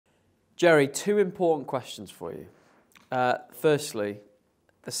Jerry, two important questions for you. Firstly,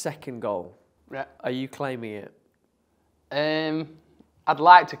 the second goal. Yeah. Are you claiming it? I'd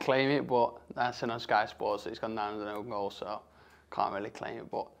like to claim it, but that's on Sky Sports. It's gone down as an own goal, so can't really claim it.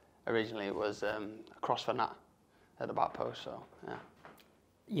 But originally it was a cross for Nat at the back post, so yeah.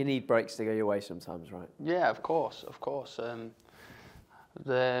 You need breaks to go your way sometimes, right? Yeah, of course, of course.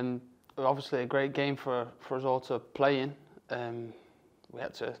 Obviously a great game for us all to play in. We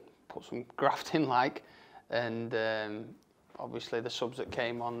had to put some graft in, and obviously the subs that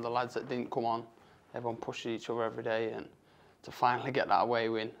came on, the lads that didn't come on, everyone pushed each other every day, and to finally get that away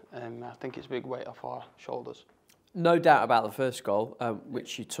win, I think it's a big weight off our shoulders. No doubt about the first goal,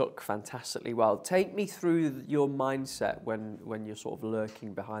 which you took fantastically well. Take me through your mindset when you're sort of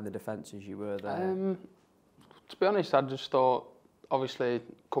lurking behind the defence as you were there. To be honest, I just thought, obviously,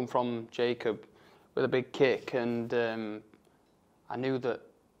 come from Jacob with a big kick, and I knew that,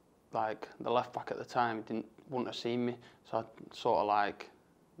 the left back at the time wouldn't have seen me, so I sort of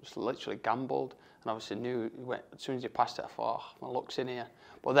just literally gambled, and obviously knew as soon as he passed it, I thought, oh, my luck's in here.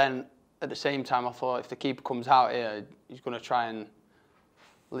 But then at the same time, I thought if the keeper comes out here, he's going to try and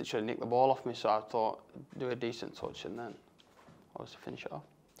literally nick the ball off me. So I thought do a decent touch and then obviously finish it off.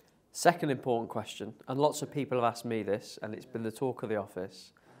 Second important question, and lots of people have asked me this, and it's been the talk of the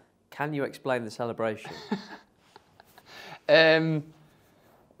office. Can you explain the celebration?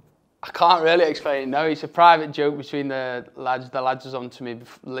 I can't really explain it. No, it's a private joke between the lads. The lads was on to me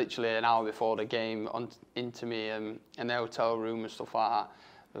literally an hour before the game, into me in the hotel room and stuff like that.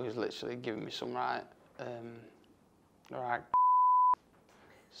 It was literally giving me some right.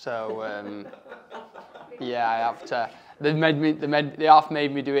 So yeah, I have to. They half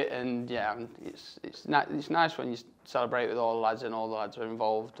made me do it, and yeah, it's nice when you celebrate with all the lads and all the lads are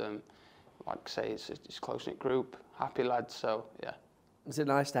involved. Like I say, it's a close-knit group, happy lads. So yeah. Is it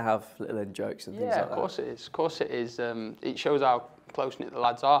nice to have little in-jokes and things like that? Yeah, of course it is. Of course it is. It shows how close-knit the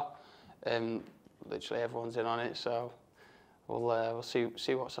lads are. Literally everyone's in on it, so we'll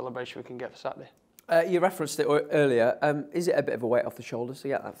see what celebration we can get for Saturday. You referenced it earlier. Is it a bit of a weight off the shoulders to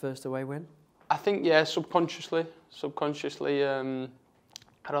get that first away win? I think, yeah, subconsciously. I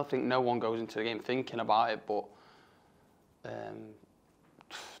don't think no one goes into the game thinking about it, but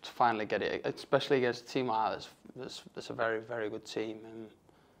to finally get it, especially against a team like that, that's a very, very good team. And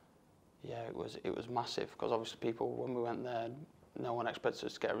yeah, it was massive, because obviously people, when we went there, no one expected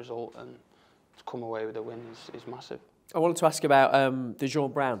us to get a result, and to come away with a win is massive. I wanted to ask about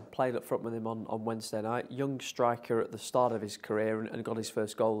Dejon Brown. Played up front with him on Wednesday night. Young striker at the start of his career and got his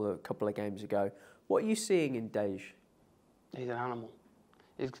first goal a couple of games ago. What are you seeing in Dej? He's an animal.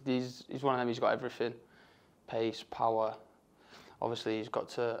 He's one of them. He's got everything: pace, power. Obviously, he's got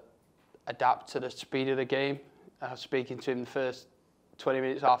to adapt to the speed of the game. Speaking to him the first 20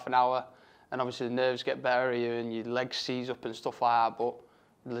 minutes, half an hour, and obviously the nerves get better of you and your legs seize up and stuff like that. But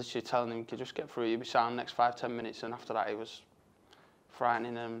literally telling him you could just get through, you'll be sound next 5-10 minutes, and after that it was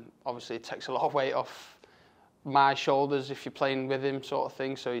frightening. And obviously it takes a lot of weight off my shoulders if you're playing with him, sort of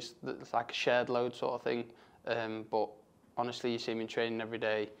thing. So it's like a shared load sort of thing. But honestly, you see him in training every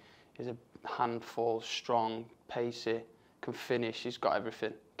day. He's a handful, strong, pacey, can finish. He's got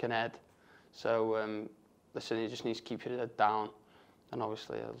everything, can head. So listen, he just needs to keep his head down, and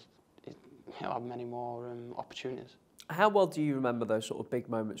obviously he'll have many more opportunities. How well do you remember those sort of big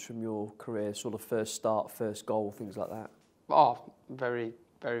moments from your career, sort of first start, first goal, things like that? Oh, very,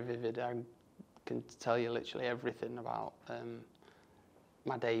 very vivid. I can tell you literally everything about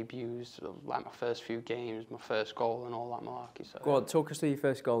my debuts, like my first few games, my first goal and all that malarkey. So, go on, talk us through your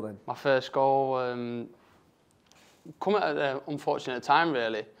first goal then. My first goal, come at an unfortunate time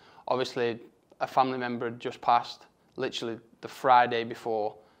really. Obviously, a family member had just passed, literally the Friday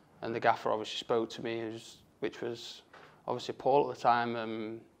before, and the gaffer obviously spoke to me, which was obviously Paul at the time,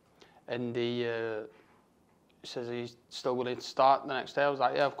 and he says he's still willing to start the next day. I was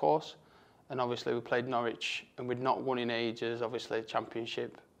like, yeah, of course. And obviously we played Norwich, and we'd not won in ages, obviously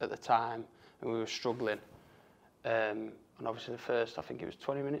championship at the time, and we were struggling. And obviously the first, I think it was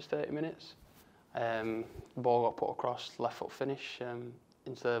 20 minutes, 30 minutes, the ball got put across, left foot finish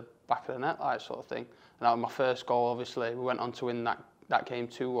into the back of the net, like sort of thing. And that was my first goal, obviously. We went on to win that game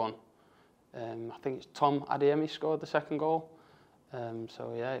 2-1. I think it's Tom Adeyemi scored the second goal.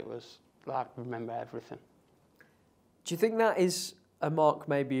 So yeah, it was, I remember everything. Do you think that is a mark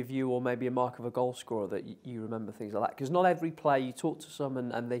maybe of you, or maybe a mark of a goal scorer, that you remember things like that? Because not every player, you talk to some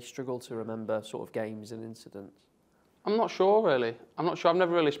and they struggle to remember sort of games and incidents. I'm not sure really. I'm not sure. I've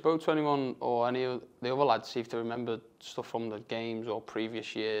never really spoke to anyone or any of the other lads to see if they remember stuff from the games or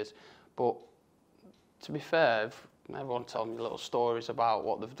previous years. But to be fair, everyone telling me little stories about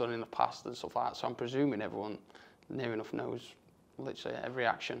what they've done in the past and stuff like that. So I'm presuming everyone near enough knows literally every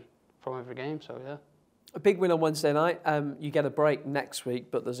action from every game. So yeah. A big win on Wednesday night. You get a break next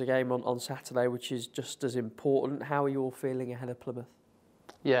week, but there's a game on Saturday which is just as important. How are you all feeling ahead of Plymouth?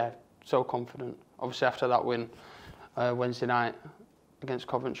 Yeah, so confident. Obviously after that win Wednesday night against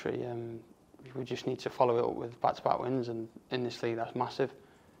Coventry, we just need to follow it up with back-to-back wins, and in this league that's massive.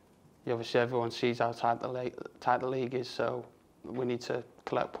 Obviously everyone sees how tight the league is, so we need to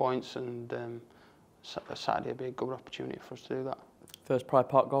collect points, and Saturday will be a good opportunity for us to do that. First Pride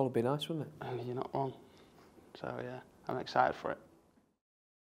Park goal would be nice, wouldn't it? And you're not wrong. So yeah, I'm excited for it.